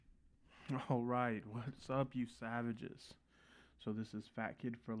All right, what's up, you savages? So this is Fat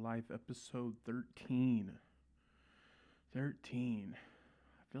Kid for Life, episode 13. 13.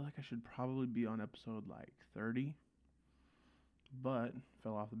 I feel like I should probably be on episode like 30, but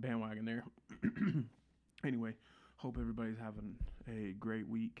fell off the bandwagon there. Anyway, hope everybody's having a great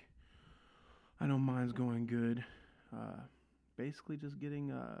week. I know mine's going good. Uh, Basically just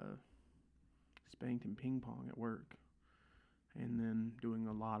getting spanked in ping pong at work, and then doing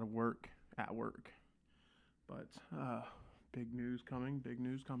a lot of work at work. But big news coming. Big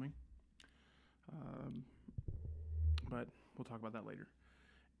news coming. Um, but we'll talk about that later.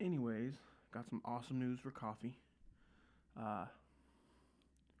 Anyways, got some awesome news for coffee. Uh,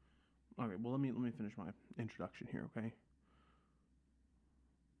 okay, well let me finish my introduction here.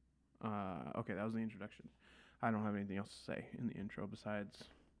 Okay, that was the introduction. I don't have anything else to say in the intro besides,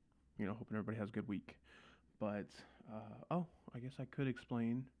 hoping everybody has a good week. But I guess I could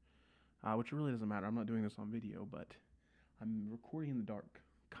explain, which really doesn't matter. I'm not doing this on video, but I'm recording in the dark,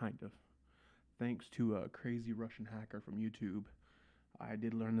 kind of, thanks to a crazy Russian hacker from YouTube. I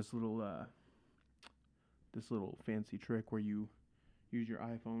did learn this little fancy trick where you use your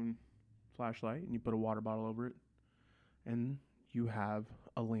iPhone flashlight and you put a water bottle over it, and you have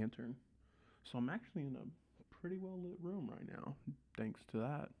a lantern. So I'm actually in a pretty well lit room right now, thanks to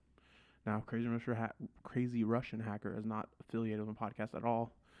that. Now, Crazy Russian Hacker is not affiliated with the podcast at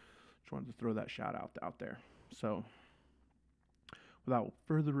all. Just wanted to throw that shout out there. So, without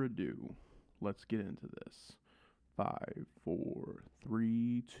further ado, let's get into this. 5, 4,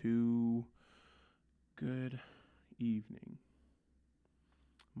 3, 2. Good evening.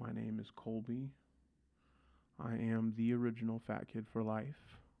 My name is Colby. I am the original Fat Kid for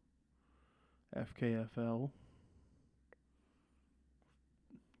Life. FKFL.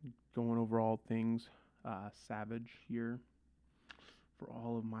 Going over all things Savage here for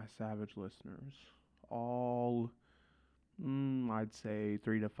all of my Savage listeners. All, I'd say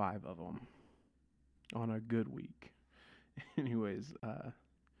 3 to 5 of them on a good week. Anyways,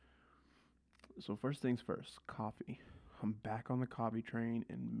 so first things first, coffee. I'm back on the coffee train,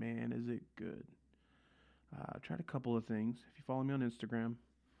 and man, is it good. I tried a couple of things. If you follow me on Instagram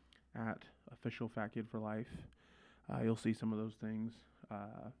at official Fat Kid for Life, you'll see some of those things.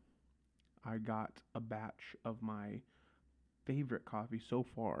 I got a batch of my favorite coffee so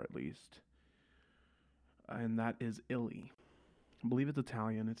far, at least, and that is Illy. I believe it's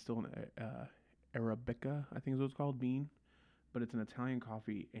Italian. It's still an Arabica, I think is what it's called, bean, but it's an Italian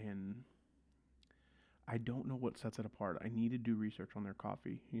coffee, and I don't know what sets it apart. I need to do research on their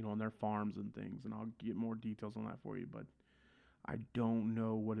coffee, on their farms and things, and I'll get more details on that for you. But I don't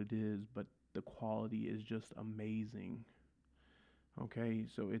know what it is, but the quality is just amazing. Okay,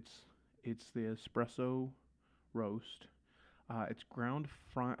 so it's the espresso roast. It's ground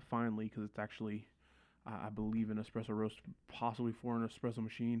finely because it's actually, I believe, an espresso roast, possibly for an espresso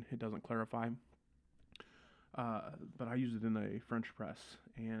machine. It doesn't clarify. But I use it in a French press,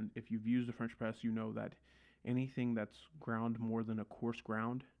 and if you've used a French press, you know that anything that's ground more than a coarse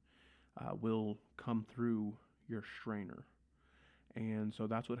ground will come through your strainer, and so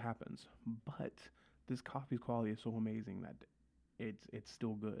that's what happens. But this coffee's quality is so amazing that it's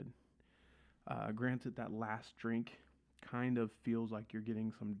still good. Granted, that last drink kind of feels like you're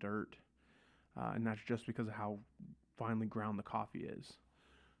getting some dirt, and that's just because of how finely ground the coffee is.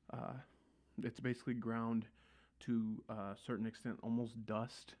 Uh, it's basically ground to a certain extent, almost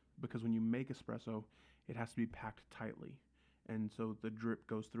dust, because when you make espresso, it has to be packed tightly, and so the drip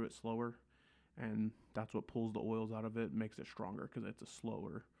goes through it slower, and that's what pulls the oils out of it, makes it stronger because it's a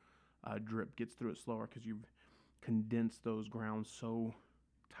slower drip, gets through it slower because you've condensed those grounds so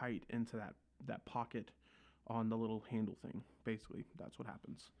tight into that pocket on the little handle thing. Basically, that's what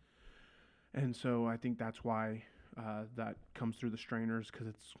happens. And so I think that's why that comes through the strainers, because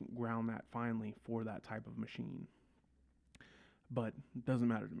it's ground that finely for that type of machine. But it doesn't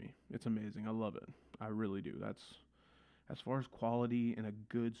matter to me. It's amazing. I love it. I really do. That's as far as quality and a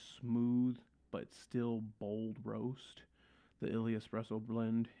good, smooth, but still bold roast. The Illy Espresso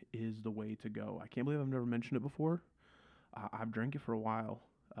blend is the way to go. I can't believe I've never mentioned it before. I've drank it for a while.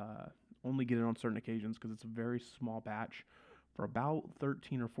 Only get it on certain occasions because it's a very small batch for about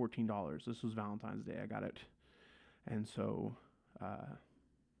 $13 or $14. This was Valentine's Day. I got it, and so uh,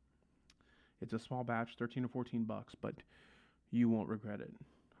 it's a small batch, 13 or 14 bucks, but you won't regret it.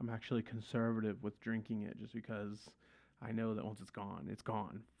 I'm actually conservative with drinking it just because I know that once it's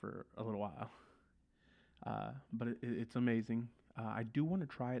gone for a little while. But it's amazing. I do want to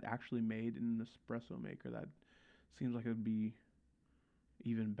try it actually made in an espresso maker. That seems like it would be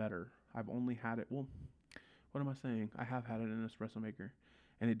even better. I've only had it. Well, what am I saying? I have had it in an espresso maker,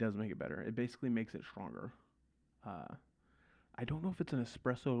 and it does make it better. It basically makes it stronger. Uh, I don't know if it's an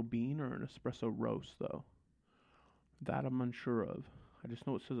espresso bean or an espresso roast though. That I'm unsure of. I just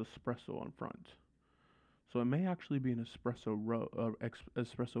know it says espresso on front. So it may actually be an espresso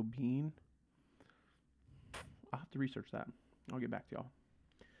bean. I'll have to research that. I'll get back to y'all.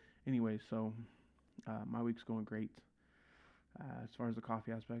 Anyway, so my week's going great. As far as the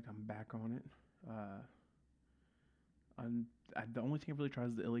coffee aspect, I'm back on it. Uh, the only thing I've really tried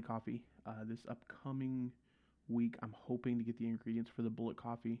is the Illy coffee. This upcoming week, I'm hoping to get the ingredients for the bullet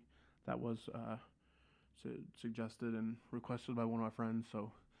coffee that was suggested and requested by one of my friends.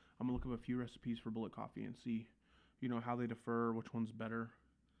 So I'm gonna look up a few recipes for bullet coffee and see, how they differ, which one's better.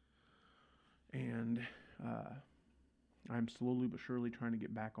 And I'm slowly but surely trying to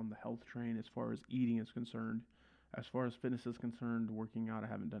get back on the health train as far as eating is concerned. As far as fitness is concerned, working out, I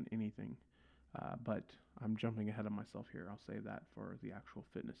haven't done anything. But I'm jumping ahead of myself here. I'll save that for the actual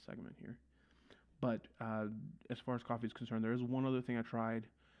fitness segment here. But as far as coffee is concerned, there is one other thing I tried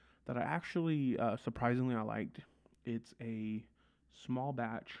that I actually, surprisingly, I liked. It's a small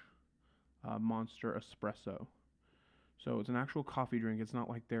batch Monster Espresso. So it's an actual coffee drink. It's not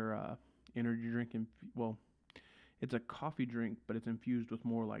like their energy drink. Well, it's a coffee drink, but it's infused with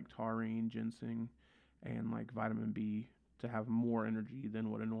more like taurine, ginseng, and like vitamin B to have more energy than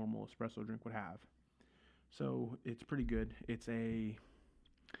what a normal espresso drink would have. So it's pretty good. It's I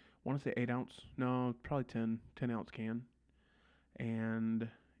want to say 8 ounce, no, probably 10 ounce can. And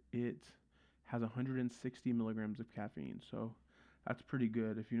it has 160 milligrams of caffeine. So that's pretty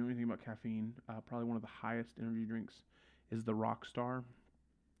good. If you know anything about caffeine, probably one of the highest energy drinks is the Rockstar.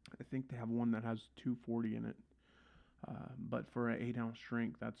 I think they have one that has 240 in it. But for an 8 ounce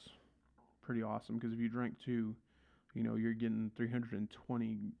drink, that's pretty awesome because if you drink two, you're getting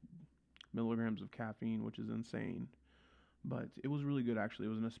 320 milligrams of caffeine, which is insane. But it was really good, actually. It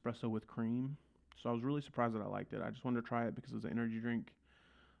was an espresso with cream. So I was really surprised that I liked it. I just wanted to try it because it's an energy drink.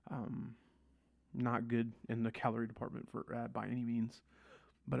 Not good in the calorie department for by any means,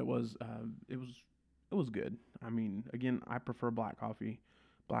 but it was good. I mean, again, I prefer black coffee,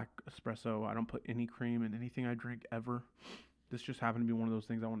 black espresso. I don't put any cream in anything I drink ever. This just happened to be one of those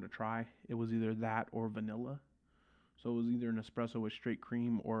things I wanted to try. It was either that or vanilla. So it was either an espresso with straight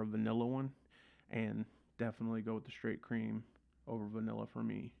cream or a vanilla one, and definitely go with the straight cream over vanilla for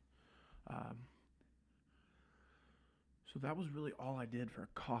me. Um, so that was really all I did for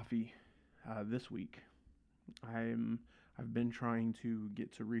coffee this week. I've been trying to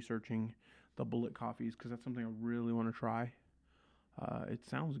get to researching the bullet coffees because that's something I really want to try. It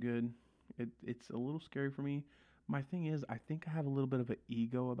sounds good. It's a little scary for me. My thing is, I think I have a little bit of an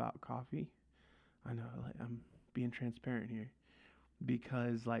ego about coffee. I know, like, I'm being transparent here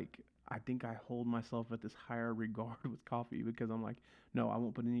because, like, I think I hold myself at this higher regard with coffee because I'm like, no, I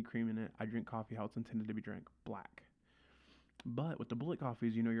won't put any cream in it. I drink coffee how it's intended to be drank, black. But with the bullet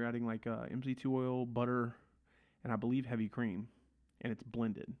coffees, you're adding like MCT oil, butter, and I believe heavy cream, and it's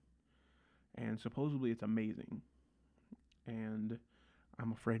blended. And supposedly it's amazing. And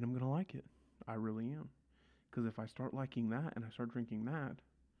I'm afraid I'm gonna like it. I really am. Because if I start liking that and I start drinking that,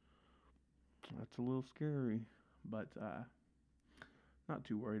 that's a little scary. But not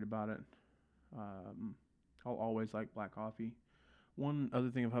too worried about it. Um, I'll always like black coffee. One other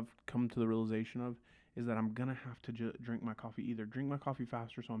thing I've come to the realization of is that I'm gonna have to drink my coffee. Either drink my coffee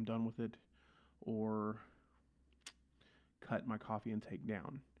faster so I'm done with it, or cut my coffee intake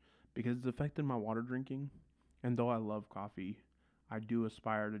down because it's affected my water drinking. And though I love coffee, I do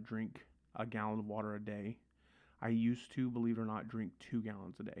aspire to drink a gallon of water a day. I used to, believe it or not, drink 2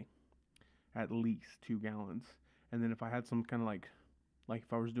 gallons a day, at least 2 gallons. And then if I had some kind of like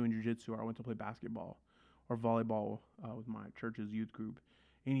if I was doing jujitsu or I went to play basketball or volleyball with my church's youth group,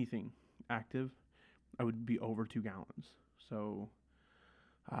 anything active, I would be over 2 gallons. So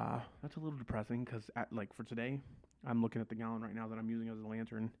that's a little depressing because like for today, I'm looking at the gallon right now that I'm using as a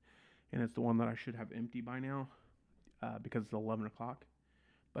lantern, and it's the one that I should have empty by now because it's 11 o'clock.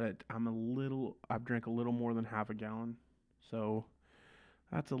 But I've drank a little more than half a gallon, so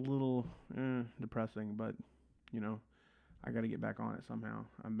that's a little depressing. But I got to get back on it somehow.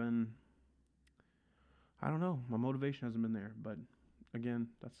 I don't know, my motivation hasn't been there. But again,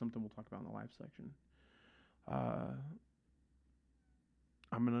 that's something we'll talk about in the live section. Uh,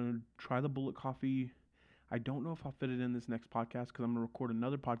 I'm gonna try the bullet coffee. I don't know if I'll fit it in this next podcast because I'm gonna record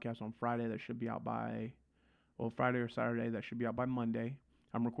another podcast on Friday that should be out by, Friday or Saturday that should be out by Monday.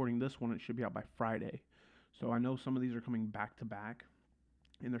 I'm recording this one; it should be out by Friday. So I know some of these are coming back to back,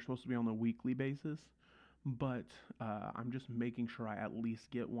 and they're supposed to be on a weekly basis. But I'm just making sure I at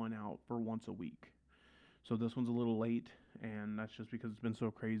least get one out for once a week. So this one's a little late. and that's just because it's been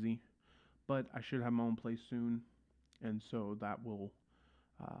so crazy. But I should have my own place soon, and so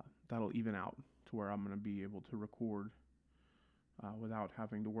uh, that'll even out to where I'm going to be able to record without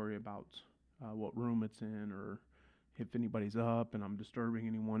having to worry about what room it's in or if anybody's up and I'm disturbing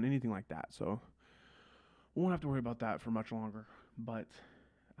anyone, anything like that. So we won't have to worry about that for much longer. But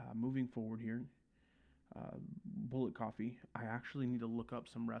moving forward here, Bullet Coffee, I actually need to look up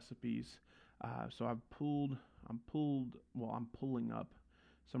some recipes. So I'm pulling up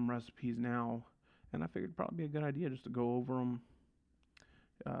some recipes now, and I figured it'd probably be a good idea just to go over them,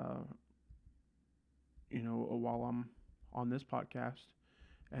 uh, while I'm on this podcast,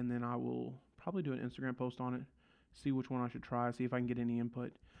 and then I will probably do an Instagram post on it, see which one I should try, see if I can get any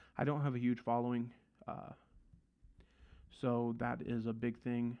input. I don't have a huge following, uh, so that is a big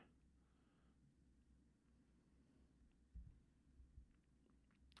thing.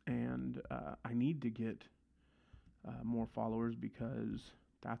 And I need to get more followers because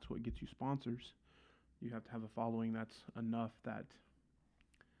that's what gets you sponsors. You have to have a following that's enough that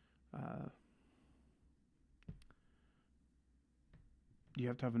uh, you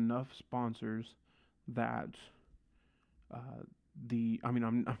have to have enough sponsors that uh,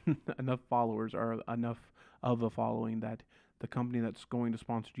 I'm enough followers or enough of a following that the company that's going to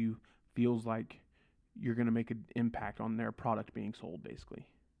sponsor you feels like you're going to make an impact on their product being sold, basically,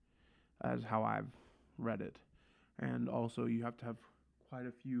 as how I've read it. And also, you have to have quite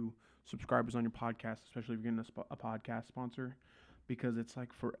a few subscribers on your podcast, especially if you're getting a podcast sponsor, because it's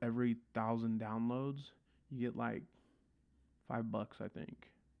like for every 1,000 downloads, you get like $5, I think.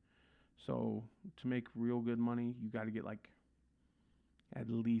 So to make real good money, you got to get like at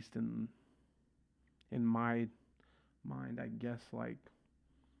least in my mind, I guess like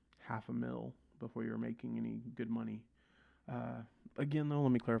half a mil before you're making any good money. Uh, Again, though,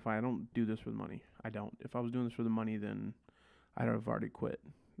 let me clarify. I don't do this for the money. I don't. If I was doing this for the money, then I'd have already quit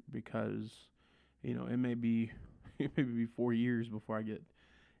because, it may be it may be 4 years before I get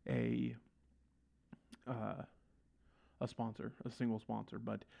a uh, a sponsor, a single sponsor.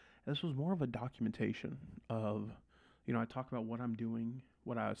 But this was more of a documentation of, I talk about what I'm doing,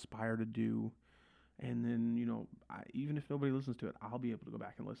 what I aspire to do, and then, even if nobody listens to it, I'll be able to go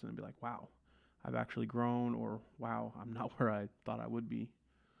back and listen and be like, wow, I've actually grown, or wow, I'm not where I thought I would be.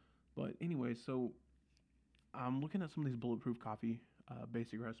 But anyway, so I'm looking at some of these bulletproof coffee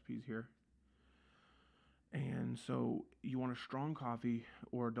basic recipes here. And so you want a strong coffee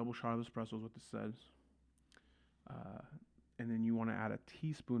or a double shot of espresso is what this says. Uh, and then you want to add a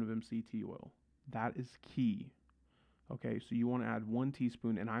teaspoon of MCT oil. That is key. Okay, so you want to add 1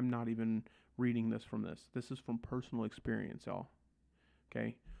 teaspoon, and I'm not even reading this from this. This is from personal experience, y'all.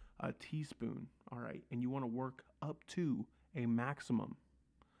 Okay, a teaspoon. All right, and you want to work up to a maximum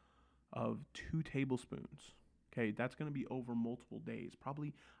of 2 tablespoons. Okay, that's going to be over multiple days.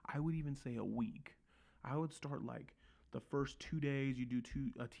 Probably, I would even say a week. I would start like the first 2 days. You do you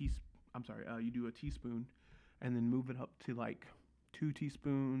do a teaspoon, and then move it up to like 2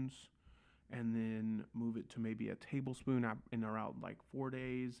 teaspoons, and then move it to maybe a tablespoon in around like 4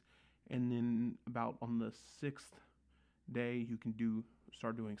 days, and then about on the 6th day you can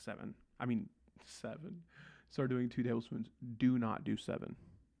start doing 7. I mean 7. Start doing 2 tablespoons. Do not do 7.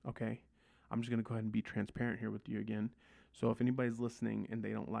 Okay, I'm just gonna go ahead and be transparent here with you again. So if anybody's listening and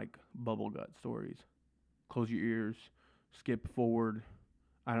they don't like bubble gut stories, close your ears, skip forward.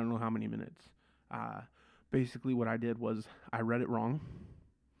 I don't know how many minutes. Basically, what I did was I read it wrong.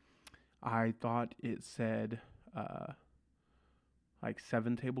 I thought it said like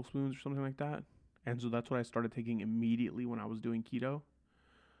 7 tablespoons or something like that. And so that's what I started taking immediately when I was doing keto.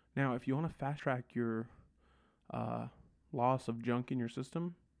 Now, if you want to fast track your loss of junk in your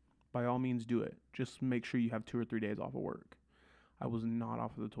system, by all means do it. Just make sure you have 2 or 3 days off of work. I was not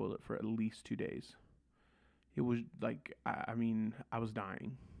off of the toilet for at least 2 days. It was like, I was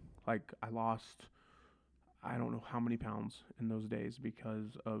dying. Like, I lost, I don't know how many pounds in those days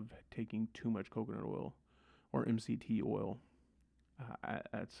because of taking too much coconut oil or MCT oil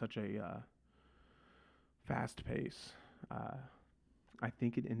at such a fast pace. I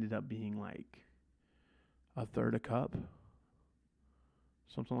think it ended up being like a third a cup,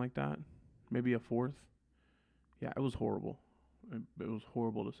 something like that. Maybe a fourth. Yeah, it was horrible. It was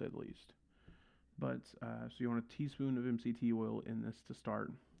horrible to say the least. But so you want a teaspoon of MCT oil in this to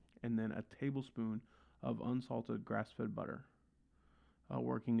start, and then a tablespoon of unsalted grass-fed butter,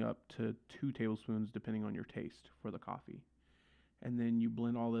 working up to 2 tablespoons depending on your taste for the coffee. And then you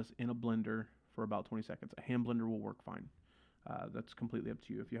blend all this in a blender for about 20 seconds. A hand blender will work fine. That's completely up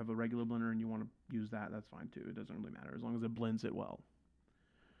to you. If you have a regular blender and you want to use that, that's fine too. It doesn't really matter as long as it blends it well.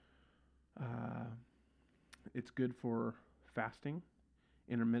 Uh, It's good for fasting,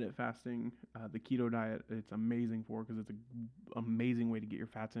 intermittent fasting. The keto diet, it's amazing for because it's an amazing way to get your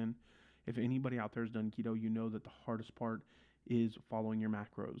fats in. If anybody out there has done keto, you know that the hardest part is following your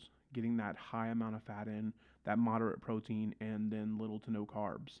macros, getting that high amount of fat in, that moderate protein, and then little to no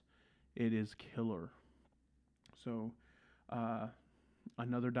carbs. It is killer. So, uh,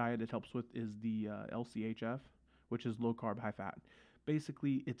 another diet it helps with is the LCHF, which is low carb, high fat.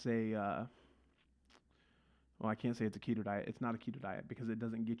 Basically, it's a well, I can't say it's a keto diet. It's not a keto diet because it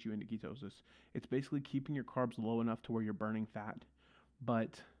doesn't get you into ketosis. It's basically keeping your carbs low enough to where you're burning fat,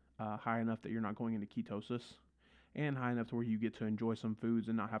 but high enough that you're not going into ketosis, and high enough to where you get to enjoy some foods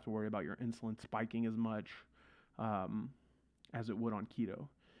and not have to worry about your insulin spiking as much um, as it would on keto.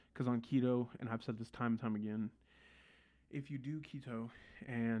 Because on keto, and I've said this time and time again, if you do keto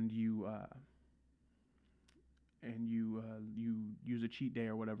and you use a cheat day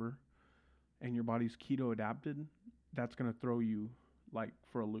or whatever, and your body's keto adapted, that's gonna throw you like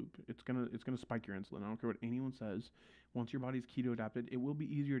for a loop. It's gonna spike your insulin. I don't care what anyone says. Once your body's keto adapted, it will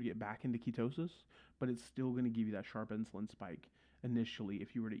be easier to get back into ketosis, but it's still gonna give you that sharp insulin spike initially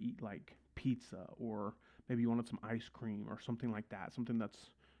if you were to eat like pizza or maybe you wanted some ice cream or something like that, something that's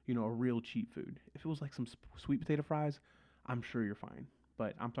a real cheap food. If it was like some sweet potato fries, I'm sure you're fine.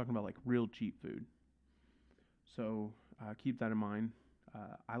 But I'm talking about like real cheap food. So keep that in mind.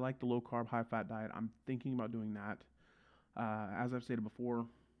 I like the low carb, high fat diet. I'm thinking about doing that. As I've stated before,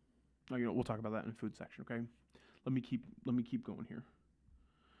 we'll talk about that in the food section. Okay, let me keep going here.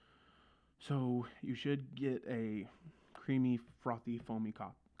 So you should get a creamy, frothy, foamy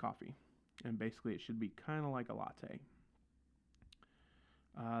coffee, and basically it should be kind of like a latte.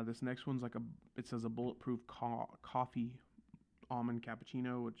 This next one's it says a bulletproof coffee almond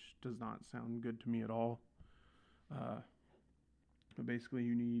cappuccino, which does not sound good to me at all. Uh, but basically,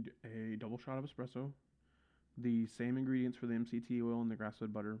 you need a double shot of espresso, the same ingredients for the MCT oil and the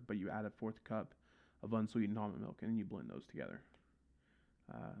grass-fed butter, but you add a fourth cup of unsweetened almond milk, and you blend those together.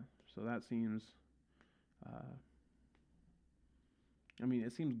 Uh, so that seems, uh,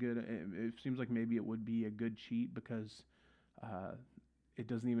 it seems good. It seems like maybe it would be a good cheat because uh, it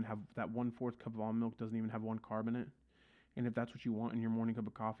doesn't even have that one-fourth cup of almond milk doesn't even have one carb in it. And if that's what you want in your morning cup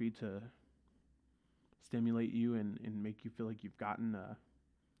of coffee to stimulate you and make you feel like you've gotten,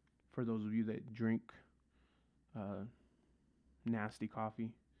 for those of you that drink uh, nasty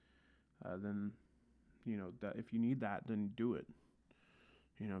coffee, then that if you need that, then do it.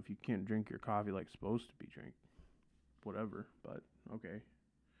 If you can't drink your coffee like it's supposed to be drank, whatever. But okay.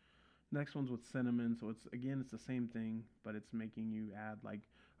 Next one's with cinnamon, so it's the same thing, but it's making you add like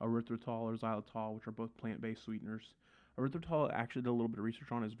erythritol or xylitol, which are both plant-based sweeteners. Erythritol, I actually did a little bit of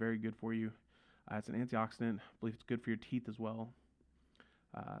research on, is very good for you. It's an antioxidant. I believe it's good for your teeth as well.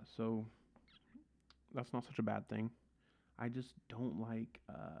 So that's not such a bad thing. I just don't like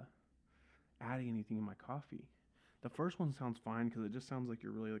adding anything in my coffee. The first one sounds fine because it just sounds like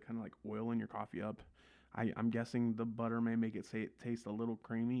you're really kind of like oiling your coffee up. I'm guessing the butter may make it taste a little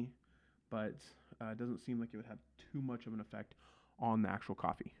creamy, but it doesn't seem like it would have too much of an effect on the actual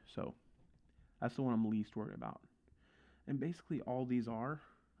coffee. So that's the one I'm least worried about. And basically, all these are,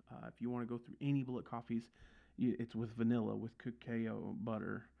 if you want to go through any Bullet coffees, it's with vanilla, with cacao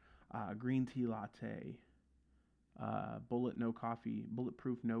butter, green tea latte,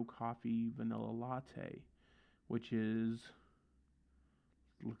 bulletproof no coffee vanilla latte, which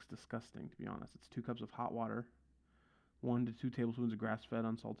looks disgusting to be honest. It's 2 cups of hot water, 1 to 2 tablespoons of grass-fed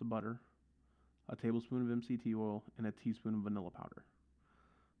unsalted butter, a tablespoon of MCT oil, and a teaspoon of vanilla powder.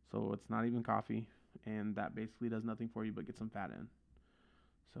 So it's not even coffee, and that basically does nothing for you but get some fat in.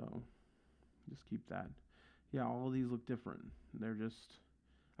 So just keep that. Yeah, all of these look different. They're just,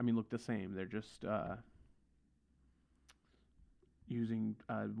 look the same. They're just using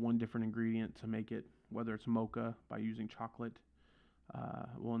one different ingredient to make it, whether it's mocha by using chocolate.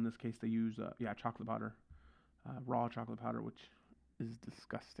 Well, in this case, they use chocolate powder, raw chocolate powder, which is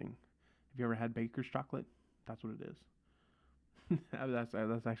disgusting. Have you ever had baker's chocolate? That's what it is.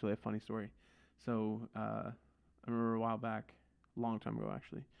 That's actually a funny story. So I remember a while back, a long time ago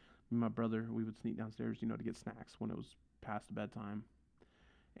actually, me and my brother, we would sneak downstairs, to get snacks when it was past bedtime,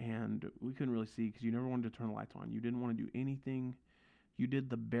 and we couldn't really see because you never wanted to turn the lights on. You didn't want to do anything. You did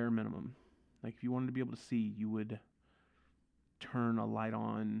the bare minimum. Like if you wanted to be able to see, you would turn a light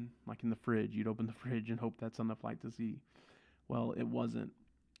on, like in the fridge. You'd open the fridge and hope that's enough light to see. Well, it wasn't.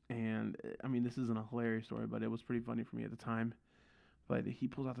 And this isn't a hilarious story, but it was pretty funny for me at the time. But he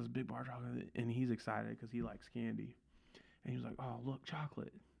pulls out this big bar of chocolate, and he's excited because he likes candy. And he was like, "Oh, look,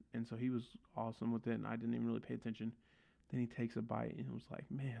 chocolate!" And so he was awesome with it, and I didn't even really pay attention. Then he takes a bite and was like,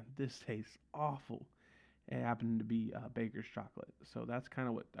 "Man, this tastes awful." It happened to be Baker's chocolate. So that's kind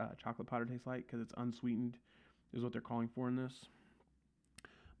of what chocolate powder tastes like because it's unsweetened, is what they're calling for in this.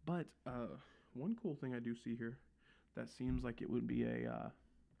 But one cool thing I do see here that seems like it would be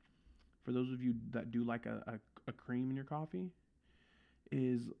for those of you that do like a cream in your coffee,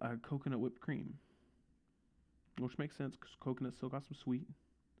 is a coconut whipped cream, which makes sense because coconut still got some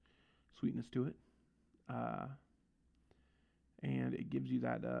sweetness to it, uh, and it gives you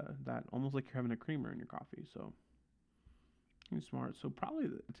that almost like you're having a creamer in your coffee. So you're smart. So probably,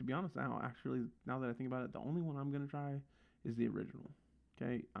 to be honest, now that I think about it, the only one I'm gonna try is the original.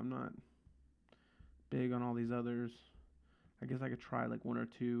 Okay, I'm not big on all these others. I guess I could try like one or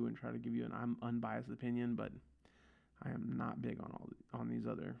two and try to give you an unbiased opinion, but I am not big on these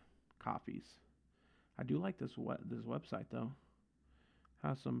other coffees. I do like this website though.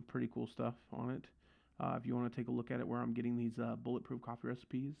 Has some pretty cool stuff on it. If you want to take a look at it, where I'm getting these bulletproof coffee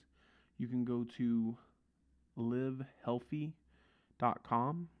recipes, you can go to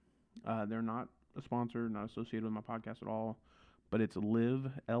livehealthy.com. They're not a sponsor, not associated with my podcast at all, but it's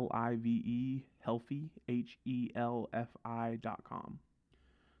live, Live, healthy, HELFI.com.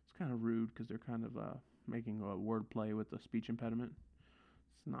 It's kind of rude because they're kind of making a wordplay with the speech impediment.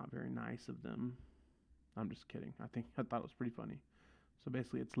 It's not very nice of them. I'm just kidding. I thought it was pretty funny. So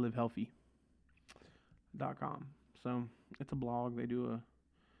basically, it's livehealthy.com. So it's a blog. They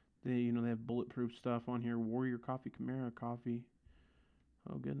have bulletproof stuff on here. Warrior Coffee, Chimera Coffee.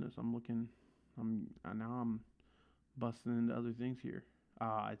 Oh goodness, I'm busting into other things here.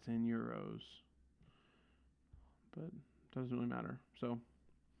 It's in euros, but it doesn't really matter. So,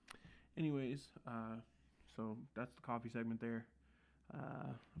 anyways, so that's the coffee segment there.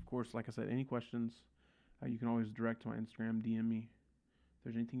 Of course, like I said, any questions, you can always direct to my Instagram, DM me. If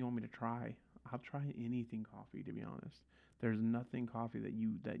there's anything you want me to try, I'll try anything coffee, to be honest. There's nothing coffee that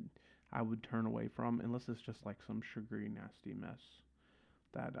I would turn away from unless it's just like some sugary, nasty mess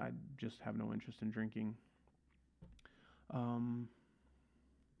that I just have no interest in drinking. I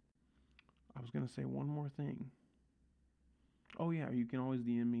was going to say one more thing. Oh, yeah, you can always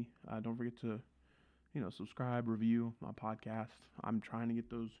DM me. Don't forget to, subscribe, review my podcast. I'm trying to get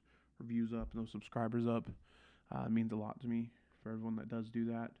those reviews up and those subscribers up. It means a lot to me for everyone that does do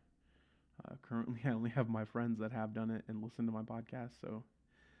that. Currently, I only have my friends that have done it and listen to my podcast, so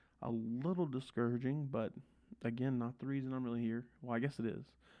a little discouraging, but again, not the reason I'm really here. Well, I guess it is.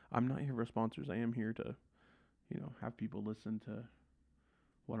 I'm not here for sponsors. I am here to, have people listen to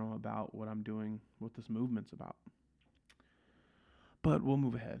what I'm about, what I'm doing, what this movement's about. But we'll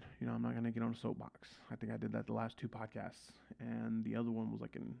move ahead. I'm not going to get on a soapbox. I think I did that the last two podcasts, and the other one was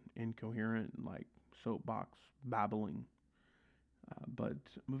like an incoherent, like soapbox babbling. But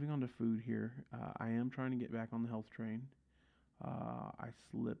moving on to food here, I am trying to get back on the health train. I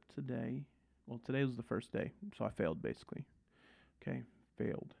slipped today. Well, today was the first day, so I failed basically. Okay,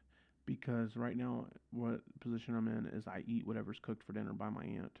 failed. Because right now, what position I'm in is I eat whatever's cooked for dinner by my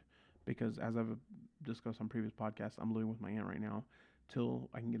aunt. Because as I've discussed on previous podcasts, I'm living with my aunt right now till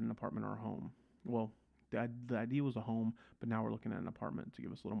I can get an apartment or a home. Well, the idea was a home, but now we're looking at an apartment to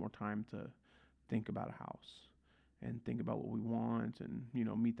give us a little more time to think about a house and think about what we want and,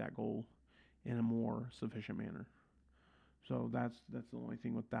 meet that goal in a more sufficient manner. So that's the only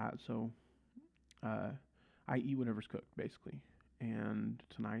thing with that. So I eat whatever's cooked, basically. And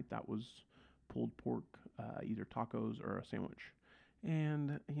tonight that was pulled pork, either tacos or a sandwich.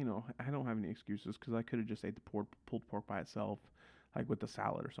 And, I don't have any excuses because I could have just ate the pulled pork by itself, like with a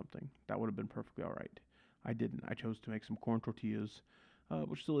salad or something. That would have been perfectly all right. I didn't. I chose to make some corn tortillas,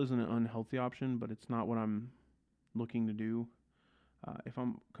 which still isn't an unhealthy option, but it's not what I'm looking to do. If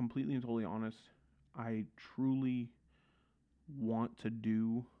I'm completely and totally honest, I truly want to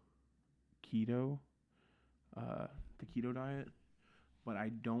do keto, the keto diet, but I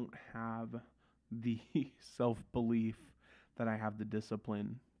don't have the self-belief that I have the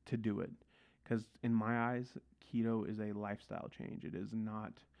discipline to do it. Because in my eyes, keto is a lifestyle change. It is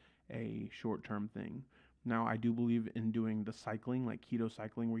not a short-term thing. Now, I do believe in doing the cycling, like keto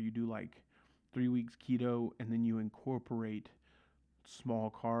cycling, where you do like 3 weeks keto and then you incorporate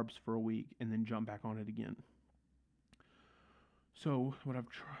small carbs for a week and then jump back on it again. So what I've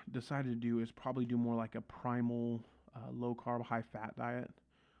decided to do is probably do more like a primal, low carb, high fat diet,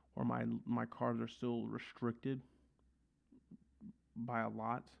 where my carbs are still restricted by a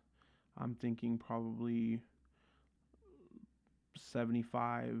lot. I'm thinking probably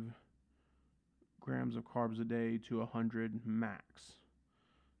 75 grams of carbs a day to 100 max.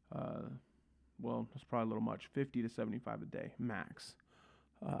 Well, that's probably a little much. 50 to 75 a day max,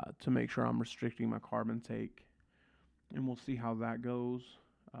 to make sure I'm restricting my carb intake. And we'll see how that goes.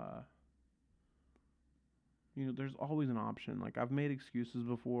 There's always an option. Like, I've made excuses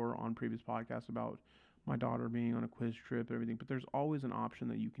before on previous podcasts about my daughter being on a quiz trip and everything, but there's always an option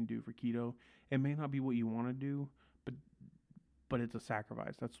that you can do for keto. It may not be what you want to do, but it's a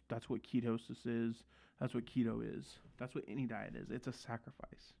sacrifice. That's what ketosis is. That's what keto is. That's what any diet is. It's a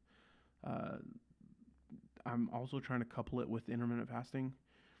sacrifice. Uh, I'm also trying to couple it with intermittent fasting.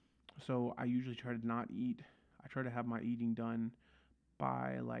 So I usually try to not eat. I try to have my eating done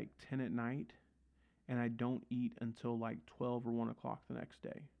by like 10 at night, and I don't eat until like 12 or 1 o'clock the next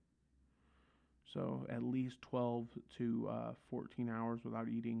day. So at least 12 to 14 hours without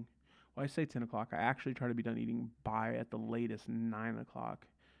eating. Well, I say 10 o'clock. I actually try to be done eating by at the latest 9 o'clock.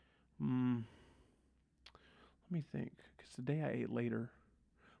 Let me think. Because today I ate later.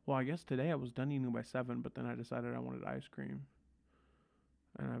 Well, I guess today I was done eating by 7, but then I decided I wanted ice cream.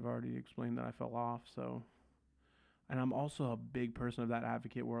 And I've already explained that I fell off, so. And I'm also a big person of that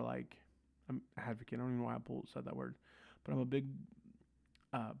advocate where, like, I'm advocate. I don't even know why I said that word. But I'm a big,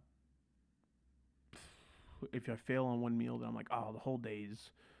 uh, if I fail on one meal, then I'm like, oh, the whole day's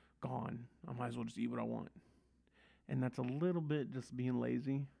gone. I might as well just eat what I want. And that's a little bit just being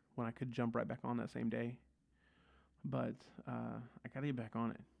lazy when I could jump right back on that same day. But I got to get back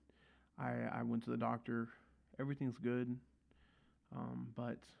on it. I went to the doctor. Everything's good.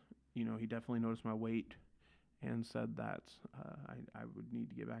 But, he definitely noticed my weight and said that I would need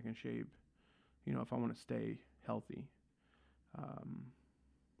to get back in shape, if I want to stay healthy. Um,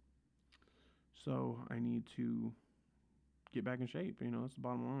 so I need to get back in shape. That's the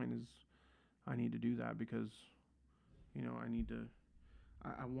bottom line is I need to do that because, I need to,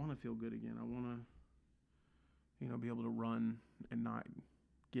 I want to feel good again. I want to, be able to run and not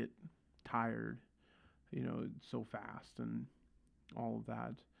get tired, so fast and all of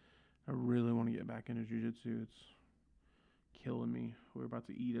that. I really want to get back into jiu-jitsu. It's killing me. We're about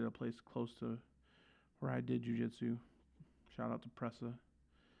to eat at a place close to where I did jiu-jitsu. Shout out to Pressa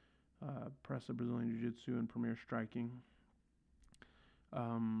Brazilian Jiu-Jitsu and Premier Striking.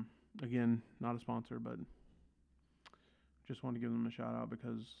 Again, not a sponsor, but just want to give them a shout out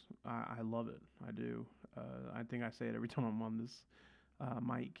because I love it. I do. I think I say it every time I'm on this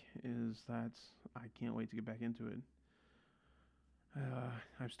mic is that I can't wait to get back into it.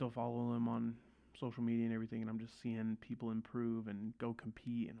 I still follow them on social media and everything, and I'm just seeing people improve and go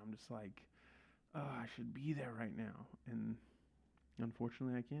compete, and I'm just like, I should be there right now. And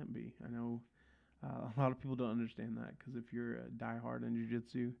unfortunately, I can't be. I know a lot of people don't understand that because if you're a diehard in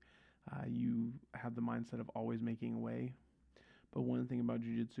jiu-jitsu, you have the mindset of always making a way. But one thing about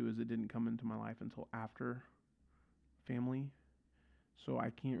jiu-jitsu is it didn't come into my life until after family. So I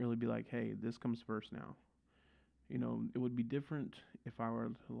can't really be like, hey, this comes first now. It would be different if I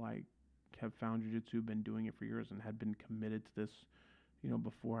were to like have found jiu-jitsu, been doing it for years and had been committed to this,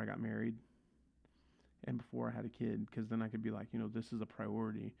 before I got married and before I had a kid, because then I could be like, this is a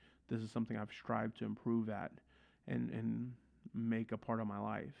priority. This is something I've strived to improve at and make a part of my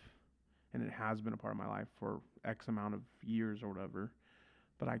life. And it has been a part of my life for X amount of years or whatever,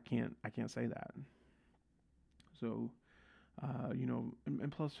 but I can't say that. So,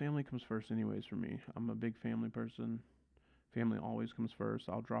 and plus family comes first anyways for me. I'm a big family person. Family always comes first.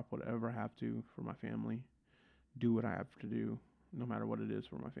 I'll drop whatever I have to for my family, do what I have to do, no matter what it is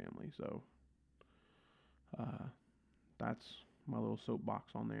for my family. So, that's my little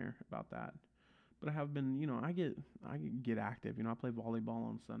soapbox on there about that. But I have been, I get active. I play volleyball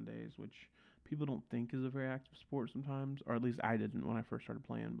on Sundays, which people don't think is a very active sport sometimes, or at least I didn't when I first started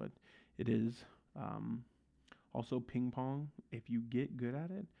playing, but it is. Also, ping pong. If you get good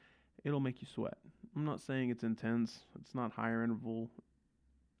at it, it'll make you sweat. I'm not saying it's intense. It's not higher interval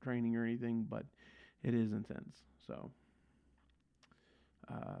training or anything, but it is intense. So,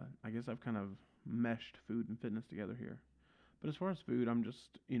 I guess I've kind of meshed food and fitness together here. But as far as food, I'm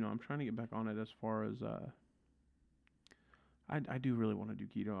just, I'm trying to get back on it as far as, I do really want to do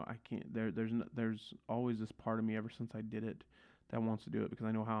keto. I can't, there's always this part of me ever since I did it that wants to do it because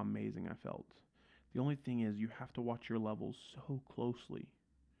I know how amazing I felt. The only thing is you have to watch your levels so closely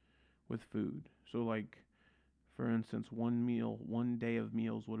with food. So like, for instance, one day of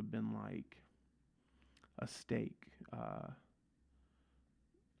meals would have been like a steak,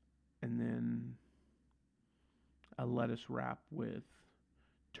 and then a lettuce wrap with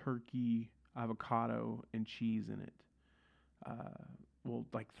turkey, avocado, and cheese in it. Well,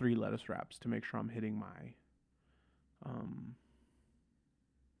 like 3 lettuce wraps to make sure I'm hitting my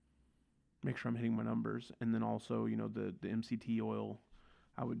numbers. And then also, the MCT oil,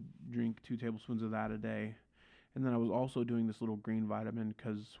 I would drink 2 tablespoons of that a day. And then I was also doing this little green vitamin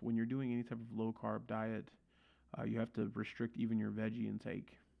because when you're doing any type of low carb diet, you have to restrict even your veggie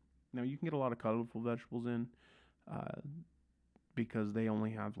intake. Now you can get a lot of colorful vegetables in, uh, because they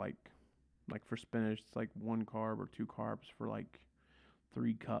only have like for spinach, it's like 1 carb or 2 carbs for like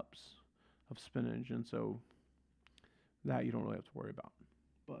 3 cups of spinach, and so that you don't really have to worry about.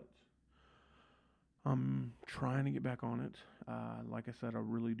 But I'm trying to get back on it. Like I said, I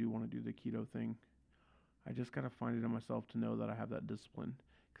really do want to do the keto thing. I just gotta find it in myself to know that I have that discipline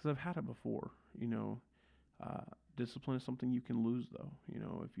because I've had it before. You know, uh, discipline is something you can lose, though. You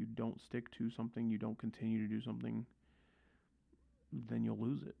know, if you don't stick to something, you don't continue to do something, then you'll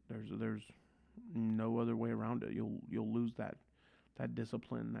lose it. There's no other way around it. You'll lose that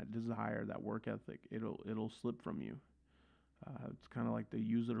discipline, that desire, that work ethic. It'll slip from you. It's kind of like the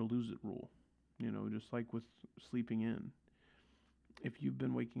use it or lose it rule. You know, just like with sleeping in. If you've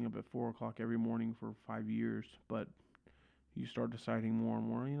been waking up at 4 o'clock every morning for 5 years, but you start deciding more and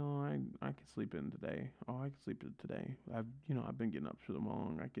more, I could sleep in today. Oh, I could sleep in today. I've been getting up for the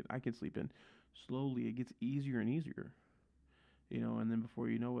long. I could sleep in. Slowly, it gets easier and easier. And then before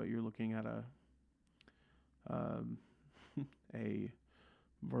you know it, you're looking at um, a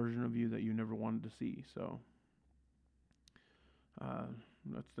version of you that you never wanted to see. So uh,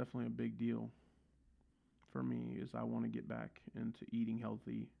 that's definitely a big deal for me. Is I want to get back into eating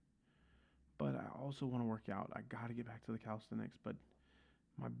healthy, but I also want to work out. I got to get back to the calisthenics, but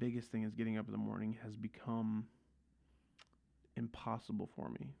my biggest thing is getting up in the morning has become impossible for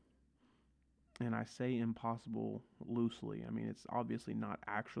me. And I say impossible loosely. I mean, it's obviously not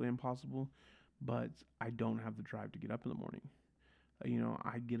actually impossible, but I don't have the drive to get up in the morning.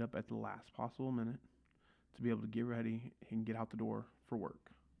 I get up at the last possible minute to be able to get ready and get out the door for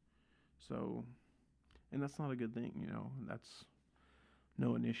work. So, and that's not a good thing. That's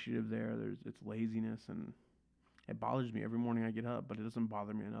no initiative there. It's laziness, and it bothers me every morning I get up, but it doesn't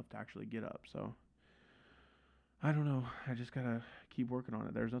bother me enough to actually get up. So, I don't know. I just gotta keep working on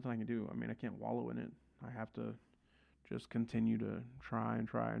it. There's nothing I can do. I mean, I can't wallow in it. I have to just continue to try and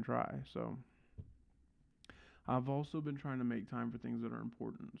try and try. So, I've also been trying to make time for things that are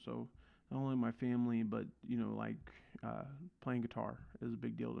important. So, not only my family, but like uh, playing guitar is a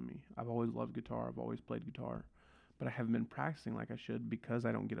big deal to me. I've always loved guitar. I've always played guitar, but I haven't been practicing like I should because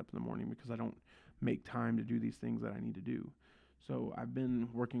I don't get up in the morning, because I don't make time to do these things that I need to do. So I've been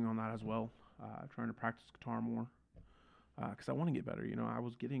working on that as well, trying to practice guitar more because I want to get better. I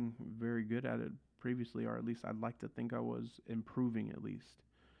was getting very good at it previously, or at least I'd like to think I was improving at least.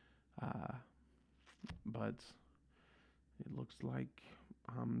 Uh, but it looks like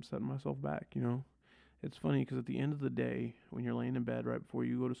I'm setting myself back. It's funny because at the end of the day, when you're laying in bed right before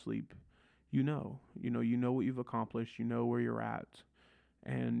you go to sleep, you know what you've accomplished, you know where you're at,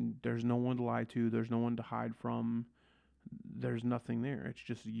 and there's no one to lie to, there's no one to hide from, there's nothing there. It's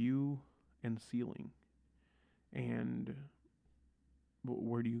just you and the ceiling. And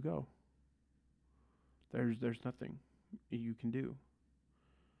where do you go? There's nothing you can do.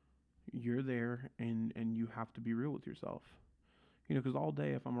 You're there, and you have to be real with yourself. Because all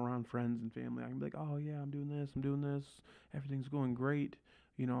day, if I'm around friends and family, I can be like, oh, yeah, I'm doing this, everything's going great.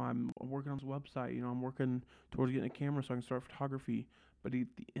 I'm working on this website, I'm working towards getting a camera so I can start photography. But at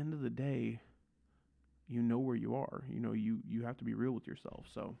the end of the day, you know where you are. You have to be real with yourself.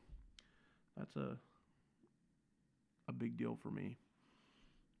 So that's a big deal for me,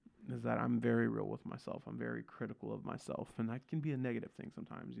 is that I'm very real with myself. I'm very critical of myself. And that can be a negative thing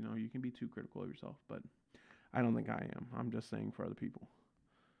sometimes. You can be too critical of yourself, but I don't think I am. I'm just saying for other people.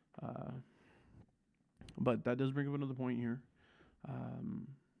 Uh, but that does bring up another point here. Um,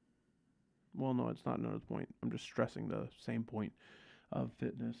 well, no, it's not another point. I'm just stressing the same point of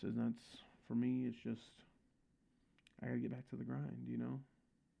fitness. And that's, for me, it's just, I gotta get back to the grind.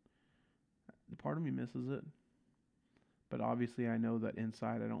 The part of me misses it. But obviously, I know that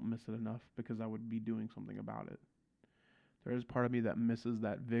inside I don't miss it enough because I would be doing something about it. There is part of me that misses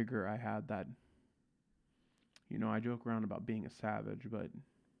that vigor I had, that I joke around about being a savage, but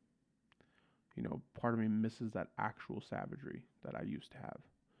part of me misses that actual savagery that I used to have.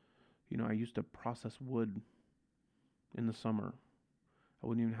 I used to process wood in the summer. I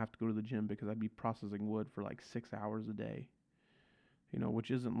wouldn't even have to go to the gym because I'd be processing wood for like 6 hours a day,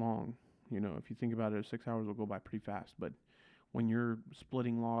 which isn't long. If you think about it, 6 hours will go by pretty fast. But when you're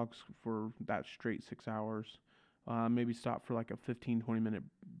splitting logs for that straight 6 hours, maybe stop for like a 15-20 minute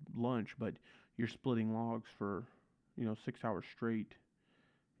lunch, but you're splitting logs for 6 hours straight,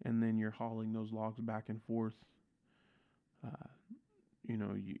 and then you're hauling those logs back and forth. Uh,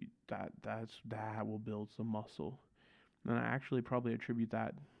 that will build some muscle, and I actually probably attribute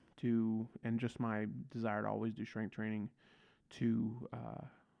that to, and just my desire to always do strength training, to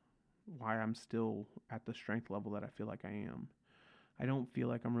why I'm still at the strength level that I feel like I am. I don't feel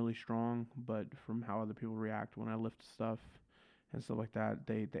like I'm really strong, but from how other people react when I lift stuff and stuff like that,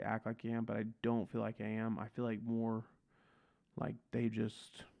 they act like I am, but I don't feel like I am. I feel like more like they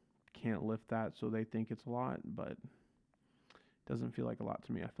just can't lift that, so they think it's a lot, but it doesn't feel like a lot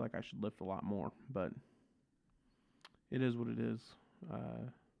to me. I feel like I should lift a lot more, but it is what it is. But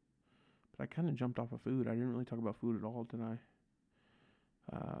I kind of jumped off of food. I didn't really talk about food at all, did I?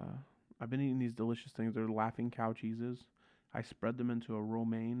 I've been eating these delicious things. They're Laughing Cow cheeses. I spread them into a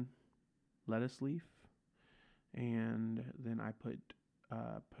romaine lettuce leaf, and then I put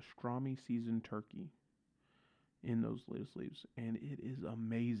pastrami seasoned turkey in those lettuce leaves, and it is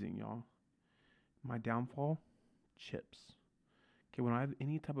amazing, y'all. My downfall, chips. Okay, when I have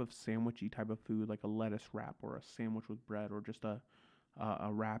any type of sandwichy type of food, like a lettuce wrap or a sandwich with bread or just a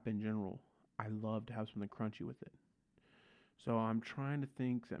wrap in general, I love to have something crunchy with it. So I'm trying to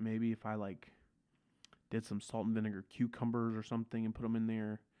think that maybe if I like did some salt and vinegar cucumbers or something and put them in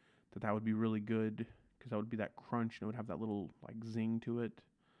there, that would be really good because that would be that crunch and it would have that little like zing to it.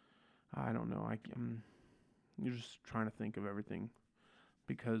 I don't know. You're just trying to think of everything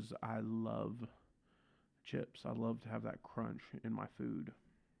because I love chips. I love to have that crunch in my food.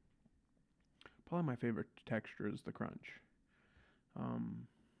 Probably my favorite texture is the crunch. Um,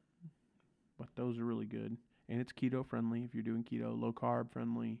 but those are really good. And it's keto friendly if you're doing keto, low carb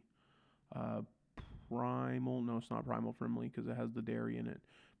friendly. Uh, primal, no, it's not primal friendly because it has the dairy in it.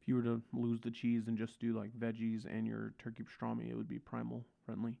 If you were to lose the cheese and just do like veggies and your turkey pastrami, it would be primal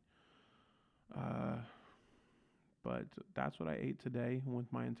friendly. Uh, but that's what I ate today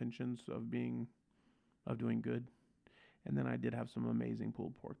with my intentions of doing good. And then I did have some amazing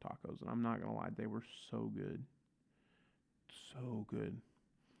pulled pork tacos, and I'm not gonna lie, they were so good, so good.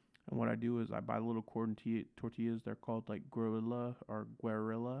 And what I do is I buy little corn tortillas. They're called like guerrilla or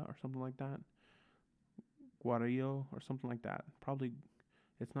something like that, guarillo or something like that. Probably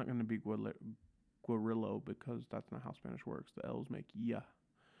it's not gonna be guarillo because that's not how Spanish works. The L's make yeah,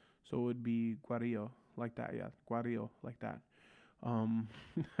 so it would be guarillo like that. Yeah, guarillo like that. Um,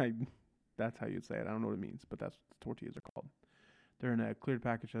 I, that's how you'd say it. I don't know what it means, but that's what the tortillas are called. They're in a cleared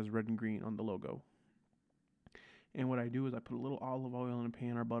package that has red and green on the logo. And what I do is I put a little olive oil in a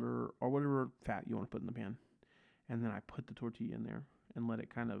pan or butter or whatever fat you want to put in the pan. And then I put the tortilla in there and let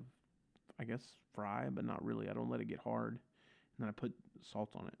it kind of, I guess, fry, but not really. I don't let it get hard. And then I put salt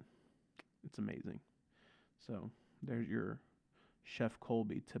on it. It's amazing. So there's your Chef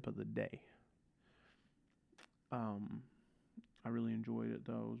Colby tip of the day. Um, I really enjoyed it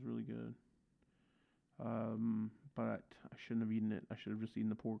though. It was really good. But I shouldn't have eaten it. I should have just eaten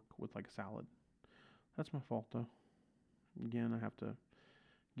the pork with like a salad. That's my fault though. Again, I have to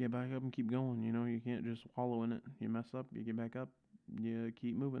get back up and keep going. You know, you can't just wallow in it. You mess up, you get back up, you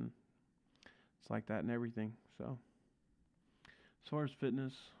keep moving. It's like that in everything. So, as far as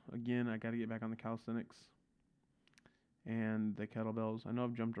fitness, again, I got to get back on the calisthenics and the kettlebells. I know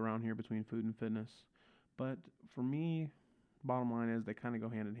I've jumped around here between food and fitness, but for me, bottom line is they kind of go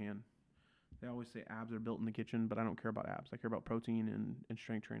hand in hand. They always say abs are built in the kitchen, but I don't care about abs. I care about protein and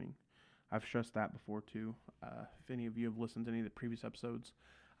strength training. I've stressed that before too. If any of you have listened to any of the previous episodes,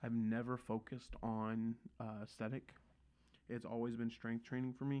 I've never focused on aesthetic. It's always been strength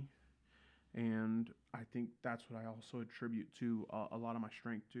training for me. And I think that's what I also attribute to a lot of my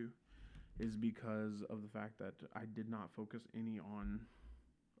strength too, is because of the fact that I did not focus any on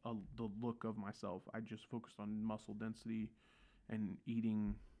the look of myself. I just focused on muscle density and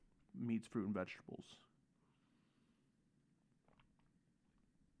eating meats, fruit, and vegetables.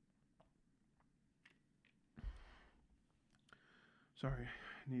 Sorry,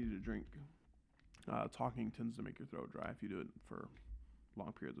 I needed a drink. Talking tends to make your throat dry if you do it for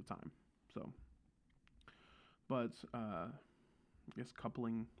long periods of time. So, but I guess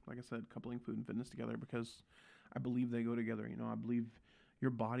coupling, like I said, coupling food and fitness together because I believe they go together. You know, I believe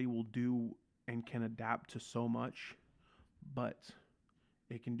your body will do and can adapt to so much, but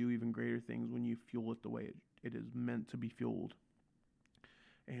it can do even greater things when you fuel it the way it is meant to be fueled.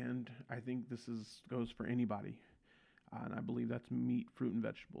 And I think this goes for anybody. And I believe that's meat, fruit, and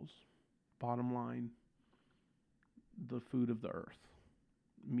vegetables. Bottom line, the food of the earth.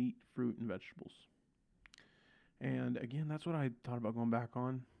 Meat, fruit, and vegetables. And again, that's what I thought about going back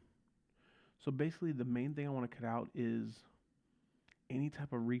on. So basically, the main thing I want to cut out is any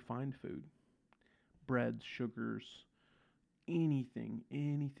type of refined food. Breads, sugars, anything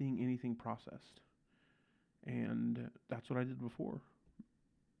processed. And that's what I did before.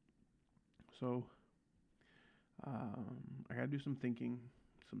 So I got to do some thinking,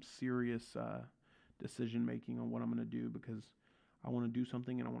 some serious decision making on what I'm going to do because I want to do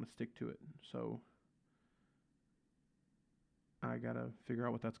something and I want to stick to it. So I gotta figure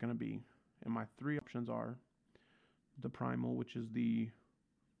out what that's gonna be. And my three options are the primal, which is the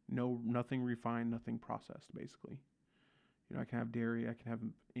nothing refined, nothing processed, basically. I can have dairy, I can have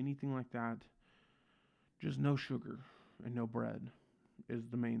anything like that, just no sugar and no bread is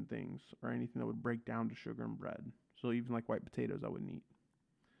the main things, or anything that would break down to sugar and bread. So even like white potatoes, I wouldn't eat.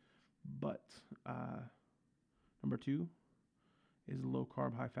 But number two is low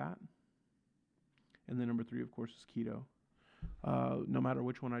carb, high fat, and then number three, of course, is keto. No matter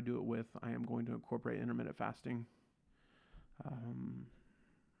which one I do it with, I am going to incorporate intermittent fasting. Um,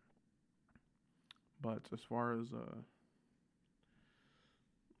 but as far as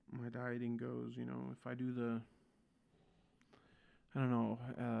my dieting goes, if I do I don't know,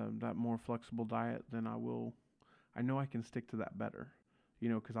 that more flexible diet, then I know I can stick to that better,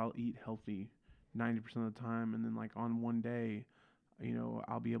 because I'll eat healthy 90% of the time. And then, like, on one day,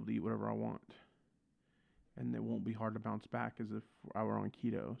 I'll be able to eat whatever I want. And it won't be hard to bounce back as if I were on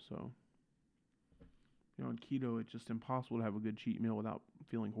keto. So, on keto, it's just impossible to have a good cheat meal without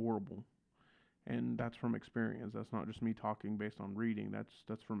feeling horrible. And that's from experience. That's not just me talking based on reading.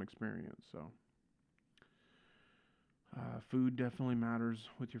 That's from experience. So, food definitely matters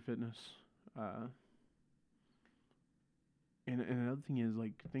with your fitness. Uh, and another thing is,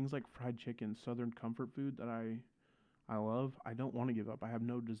 like, things like fried chicken, Southern comfort food that I love. I don't want to give up. I have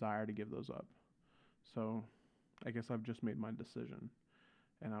no desire to give those up. So, I guess I've just made my decision,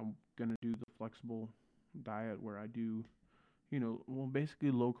 and I'm gonna do the flexible diet where I do, well,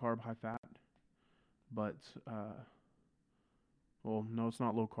 basically low carb, high fat, but well, no, it's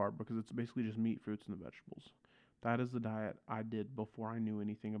not low carb because it's basically just meat, fruits, and the vegetables. That is the diet I did before I knew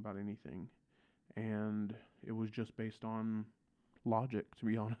anything about anything, and it was just based on logic, to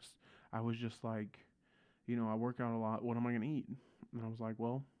be honest. I was just like, I work out a lot. What am I gonna eat? And I was like,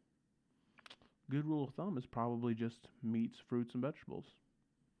 well, good rule of thumb is probably just meats, fruits, and vegetables.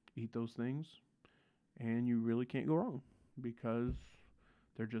 Eat those things, and you really can't go wrong because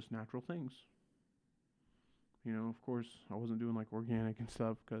they're just natural things. Of course, I wasn't doing like organic and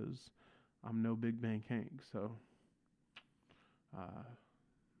stuff because I'm no Big Bang Hank. So, uh,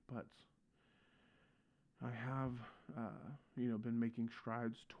 but I have, been making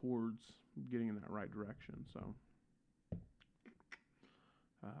strides towards getting in that right direction. So,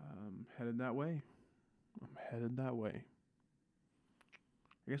 headed that way. I'm headed that way.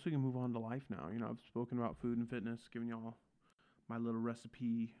 I guess we can move on to life now. I've spoken about food and fitness, given y'all my little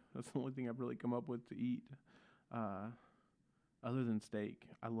recipe. That's the only thing I've really come up with to eat. Other than steak.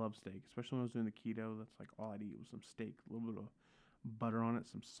 I love steak, especially when I was doing the keto. That's like all I'd eat was some steak, a little bit of butter on it,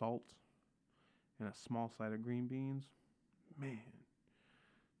 some salt, and a small side of green beans. Man,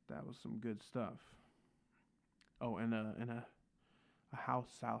 that was some good stuff. Oh, and a house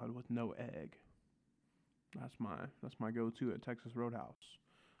salad with no egg. That's my go-to at Texas Roadhouse.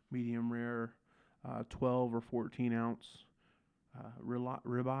 Medium rare, 12 or 14 ounce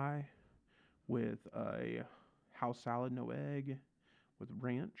ribeye with a house salad, no egg, with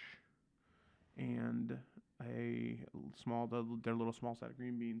ranch, and their little small side of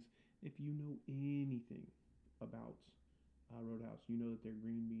green beans. If you know anything about Roadhouse, you know that their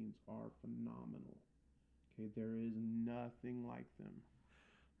green beans are phenomenal. Okay, there is nothing like them.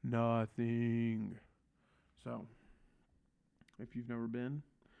 Nothing. So, if you've never been,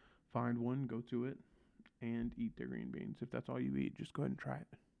 find one, go to it, and eat their green beans. If that's all you eat, just go ahead and try it.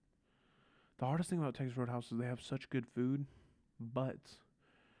 The hardest thing about Texas Roadhouse is they have such good food, but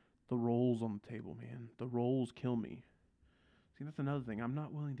the rolls on the table, man. The rolls kill me. See, that's another thing. I'm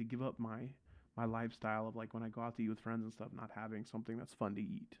not willing to give up my lifestyle of, like, when I go out to eat with friends and stuff, not having something that's fun to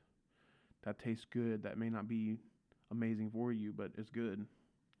eat, that tastes good, that may not be amazing for you, but it's good.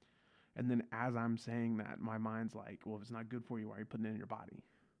 And then as I'm saying that, my mind's like, well, if it's not good for you, why are you putting it in your body?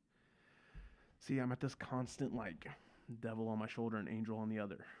 See, I'm at this constant, like, devil on my shoulder and angel on the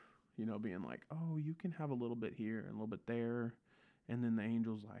other. Being like, oh, you can have a little bit here and a little bit there. And then the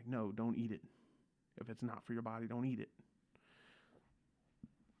angel's like, no, don't eat it. If it's not for your body, don't eat it.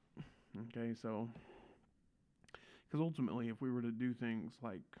 Okay, so, because ultimately, if we were to do things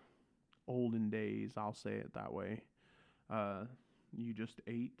like olden days, I'll say it that way, you just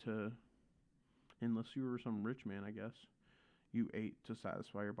ate to, unless you were some rich man, I guess, you ate to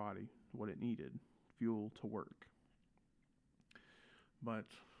satisfy your body, what it needed, fuel to work. But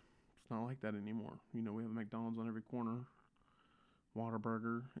it's not like that anymore. We have McDonald's on every corner.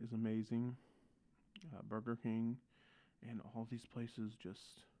 Whataburger is amazing. Burger King, and all these places just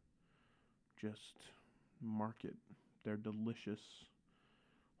market their delicious,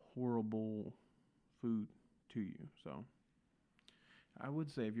 horrible food to you. So, I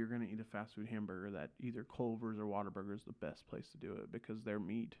would say if you're gonna eat a fast food hamburger, that either Culver's or Whataburger is the best place to do it because their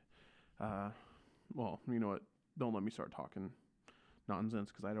meat. Uh, well, you know what? Don't let me start talking nonsense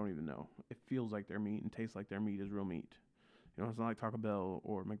because I don't even know. It feels like their meat and tastes like their meat is real meat. You know, it's not like Taco Bell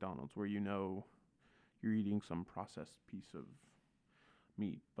or McDonald's where you know you're eating some processed piece of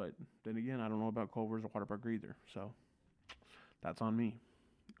meat. But then again, I don't know about Culver's or Whataburger either, so that's on me.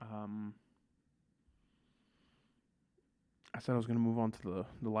 Um, I said I was going to move on to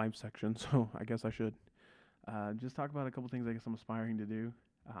the live section, so I guess I should. Just talk about a couple things I guess I'm aspiring to do.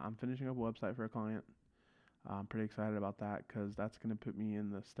 I'm finishing up a website for a client. I'm pretty excited about that because that's going to put me in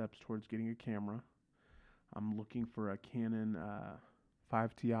the steps towards getting a camera. I'm looking for a Canon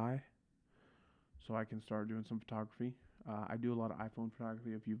 5 Ti so I can start doing some photography. I do a lot of iPhone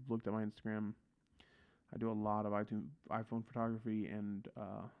photography. If you've looked at my Instagram, I do a lot of iPhone photography and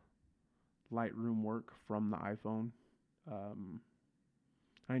Lightroom work from the iPhone. Um,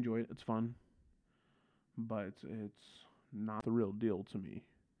 I enjoy it. It's fun, but it's not the real deal to me.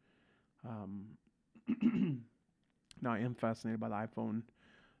 Um, now I am fascinated by the iPhone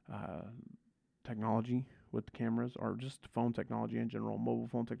uh, technology with cameras, or just phone technology in general, mobile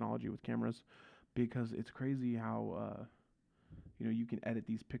phone technology with cameras, because it's crazy how you can edit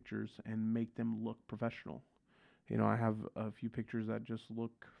these pictures and make them look professional. I have a few pictures that just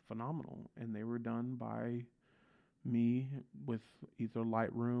look phenomenal, and they were done by me with either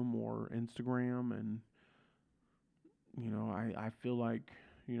Lightroom or Instagram, and I feel like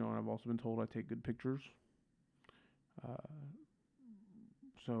and I've also been told I take good pictures. Uh,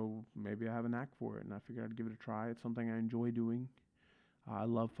 so maybe I have a knack for it, and I figured I'd give it a try. It's something I enjoy doing. I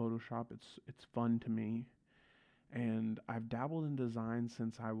love Photoshop. It's fun to me, and I've dabbled in design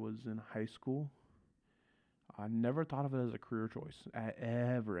since I was in high school. I never thought of it as a career choice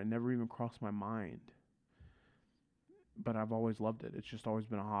ever. It never even crossed my mind. But I've always loved it. It's just always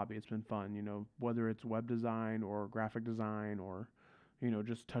been a hobby. It's been fun, whether it's web design or graphic design or,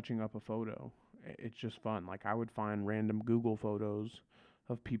 just touching up a photo. It's just fun. Like I would find random Google photos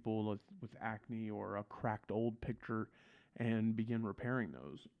of people with acne or a cracked old picture and begin repairing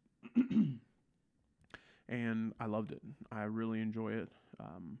those. And I loved it. I really enjoy it.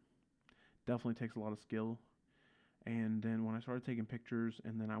 Definitely takes a lot of skill. And then when I started taking pictures,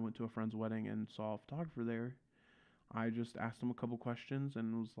 and then I went to a friend's wedding and saw a photographer there, I just asked him a couple questions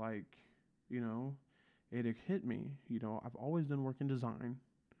and was like, you know, it hit me. I've always done work in design,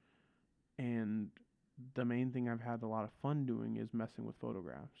 and the main thing I've had a lot of fun doing is messing with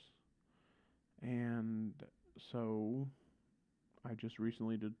photographs. And so I just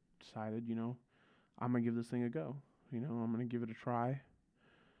recently decided, I'm going to give this thing a go. I'm going to give it a try,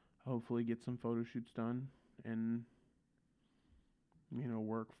 hopefully get some photo shoots done, and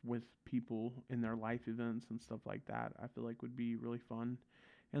work with people in their life events and stuff like that. I feel like would be really fun.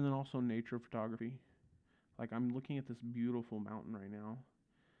 And then also nature photography. Like I'm looking at this beautiful mountain right now.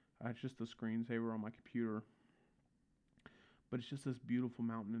 It's just a screensaver on my computer, but it's just this beautiful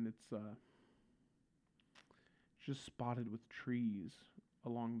mountain, and it's just spotted with trees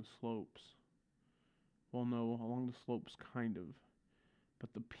along the slopes. Well, no, along the slopes kind of,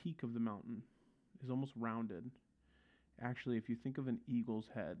 but the peak of the mountain is almost rounded. Actually, if you think of an eagle's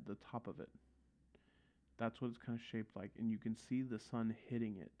head, the top of it, that's what it's kind of shaped like, and you can see the sun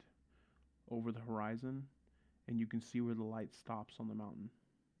hitting it over the horizon, and you can see where the light stops on the mountain.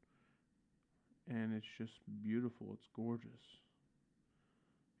 And it's just beautiful. It's gorgeous.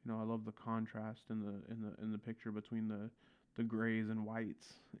 I love the contrast in the picture between the grays and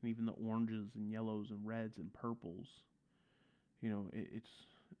whites, and even the oranges and yellows and reds and purples. It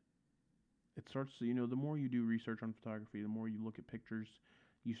starts to, the more you do research on photography, the more you look at pictures,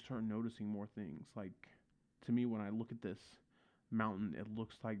 you start noticing more things. Like, to me, when I look at this mountain, it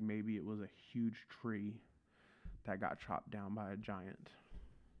looks like maybe it was a huge tree that got chopped down by a giant.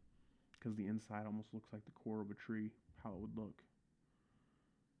 Because the inside almost looks like the core of a tree, how it would look.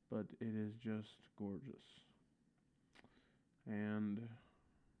 But it is just gorgeous. And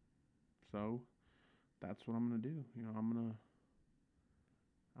so that's what I'm gonna do. I'm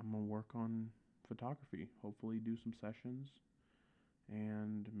gonna work on photography. Hopefully, do some sessions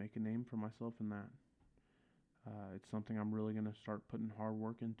and make a name for myself in that. It's something I'm really gonna start putting hard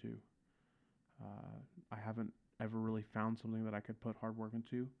work into. I haven't ever really found something that I could put hard work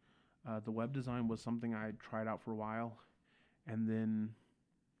into. The web design was something I tried out for a while, and then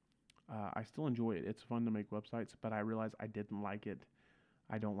I still enjoy it. It's fun to make websites, but I realized I didn't like it.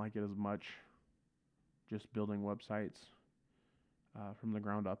 I don't like it as much just building websites from the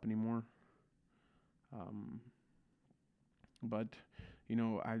ground up anymore. Um, but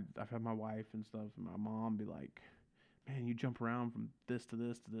I've had my wife and stuff, and my mom be like, man, you jump around from this to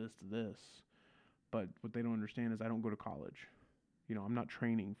this to this to this. But what they don't understand is I don't go to college. I'm not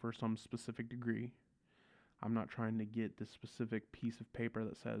training for some specific degree. I'm not trying to get this specific piece of paper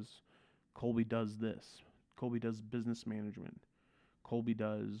that says Colby does this. Colby does business management. Colby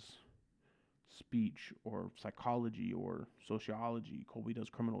does speech or psychology or sociology. Colby does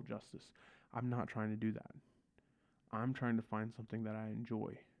criminal justice. I'm not trying to do that. I'm trying to find something that I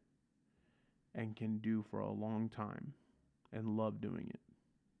enjoy and can do for a long time and love doing it.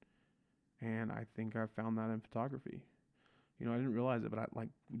 And I think I found that in photography. I didn't realize it, but I like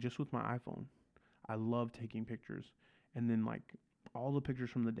just with my iPhone, I love taking pictures. And then like all the pictures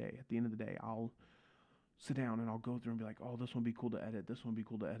from the day, at the end of the day, I'll sit down and I'll go through and be like, oh, this one would be cool to edit. This one would be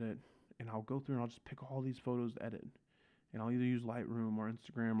cool to edit. And I'll go through and I'll just pick all these photos to edit. And I'll either use Lightroom or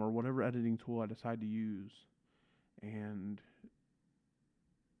Instagram or whatever editing tool I decide to use. And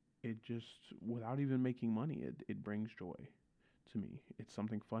it just, without even making money, it brings joy to me. It's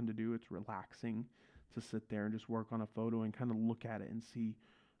something fun to do. It's relaxing to sit there and just work on a photo and kind of look at it and see,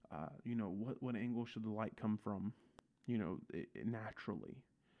 what angle should the light come from, naturally.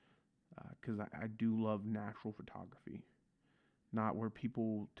 Because I do love natural photography, not where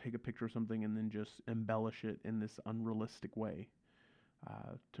people take a picture of something and then just embellish it in this unrealistic way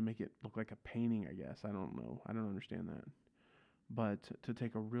to make it look like a painting, I guess. I don't know. I don't understand that. But to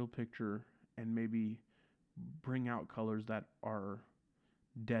take a real picture and maybe bring out colors that are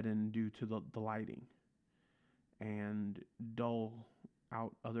deadened due to the lighting and dull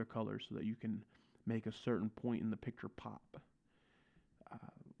out other colors so that you can make a certain point in the picture pop. Uh,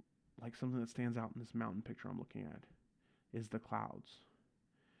 like something that stands out in this mountain picture I'm looking at is the clouds.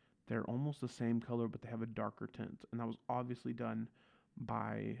 They're almost the same color, but they have a darker tint. And that was obviously done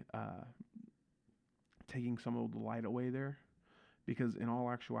by taking some of the light away there. Because in all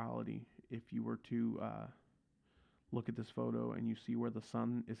actuality, if you were to look at this photo and you see where the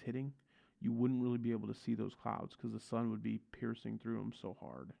sun is hitting, you wouldn't really be able to see those clouds because the sun would be piercing through them so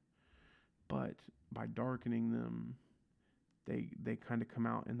hard. But by darkening them, they kind of come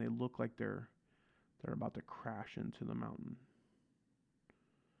out and they look like they're about to crash into the mountain.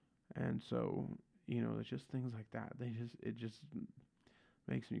 And so, it's just things like that. It just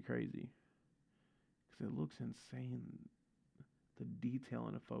makes me crazy because it looks insane. The detail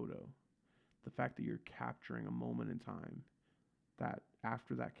in a photo, the fact that you're capturing a moment in time that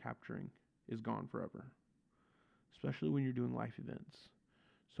after that capturing is gone forever, especially when you're doing life events.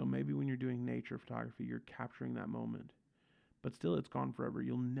 So maybe when you're doing nature photography, you're capturing that moment, but still it's gone forever.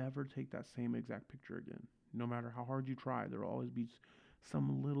 You'll never take that same exact picture again. No matter how hard you try, there will always be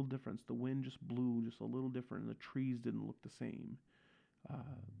some little difference. The wind just blew just a little different, and the trees didn't look the same. Uh,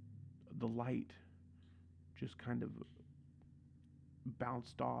 the light just kind of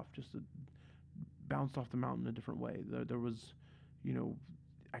bounced off, bounced off the mountain a different way. There was,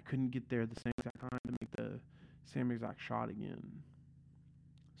 I couldn't get there the same exact time to make the same exact shot again.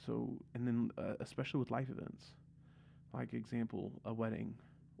 So, and then especially with life events, like example, a wedding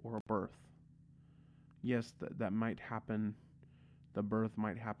or a birth. Yes, that might happen. The birth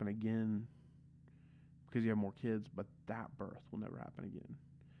might happen again because you have more kids, but that birth will never happen again.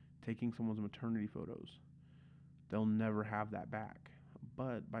 Taking someone's maternity photos, they'll never have that back.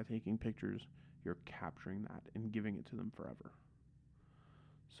 But by taking pictures, you're capturing that and giving it to them forever.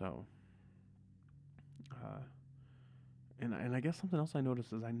 So, and I guess something else I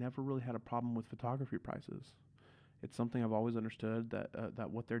noticed is I never really had a problem with photography prices. It's something I've always understood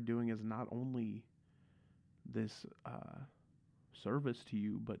that what they're doing is not only this service to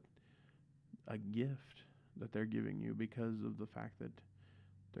you, but a gift that they're giving you because of the fact that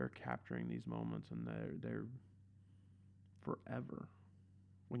they're capturing these moments and they're forever.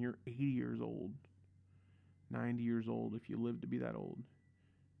 When you're 80 years old, 90 years old, if you live to be that old,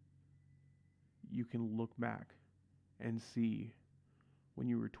 you can look back and see when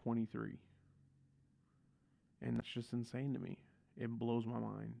you were 23. And that's just insane to me. It blows my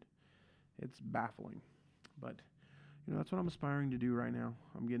mind. It's baffling. But, that's what I'm aspiring to do right now.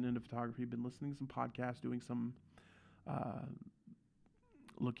 I'm getting into photography. Been listening to some podcasts, doing some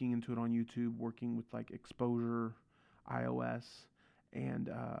looking into it on YouTube, working with like exposure, iOS, and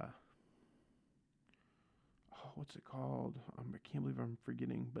what's it called? I can't believe I'm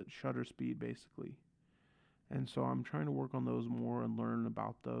forgetting, but shutter speed basically. And so I'm trying to work on those more and learn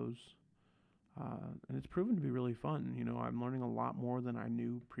about those. And it's proven to be really fun. I'm learning a lot more than I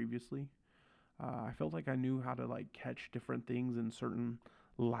knew previously. I felt like I knew how to like catch different things in certain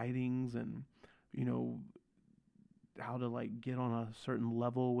lightings and, how to like get on a certain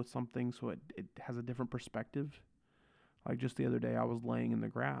level with something so it has a different perspective. Like just the other day, I was laying in the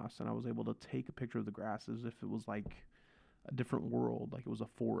grass and I was able to take a picture of the grass as if it was like a different world, like it was a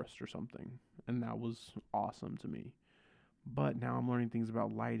forest or something. And that was awesome to me. But now I'm learning things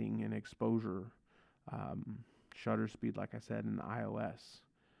about lighting and exposure, um, shutter speed, like I said, in iOS.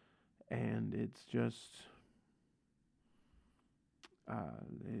 And it's just,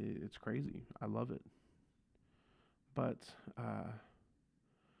 it's crazy. I love it. But uh,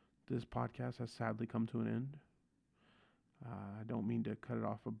 this podcast has sadly come to an end. I don't mean to cut it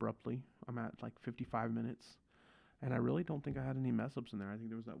off abruptly. I'm at like 55 minutes. And I really don't think I had any mess ups in there. I think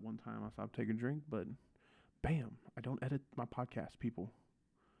there was that one time I stopped taking a drink, but bam, I don't edit my podcast, people.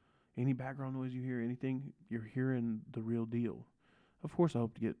 Any background noise you hear, anything, you're hearing the real deal. Of course, I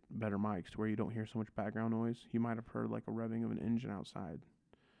hope to get better mics to where you don't hear so much background noise. You might have heard like a revving of an engine outside,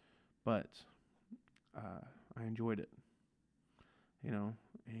 but uh, I enjoyed it,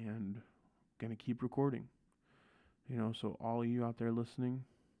 and gonna keep recording, So all of you out there listening,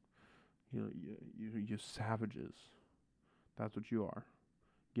 you savages. That's what you are.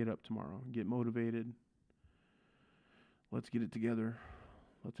 Get up tomorrow. Get motivated. Let's get it together.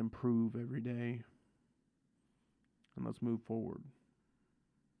 Let's improve every day. And let's move forward.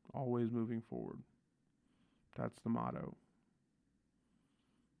 Always moving forward. That's the motto.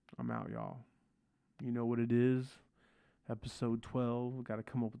 I'm out, y'all. You know what it is. Episode 12. We got to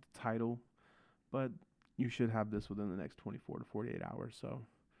come up with the title. But you should have this within the next 24 to 48 hours. So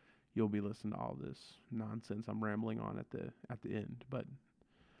you'll be listening to all this nonsense I'm rambling on at the end. But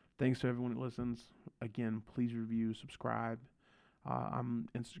thanks to everyone that listens. Again, please review, subscribe. I'm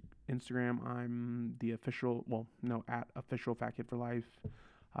Instagram. I'm the official. Well, no, at official Fat Kid for Life.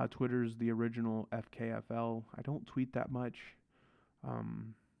 Twitter's the original FKFL. I don't tweet that much.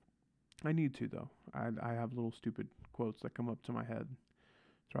 I need to though. I have little stupid quotes that come up to my head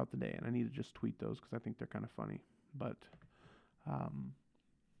throughout the day, and I need to just tweet those because I think they're kind of funny. But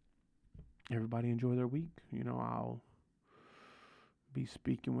everybody enjoy their week. I'll be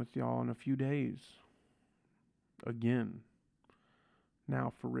speaking with y'all in a few days. Again.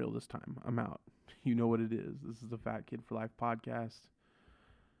 Now, for real this time, I'm out. You know what it is. This is the Fat Kid for Life podcast.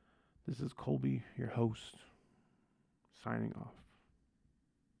 This is Colby, your host, signing off.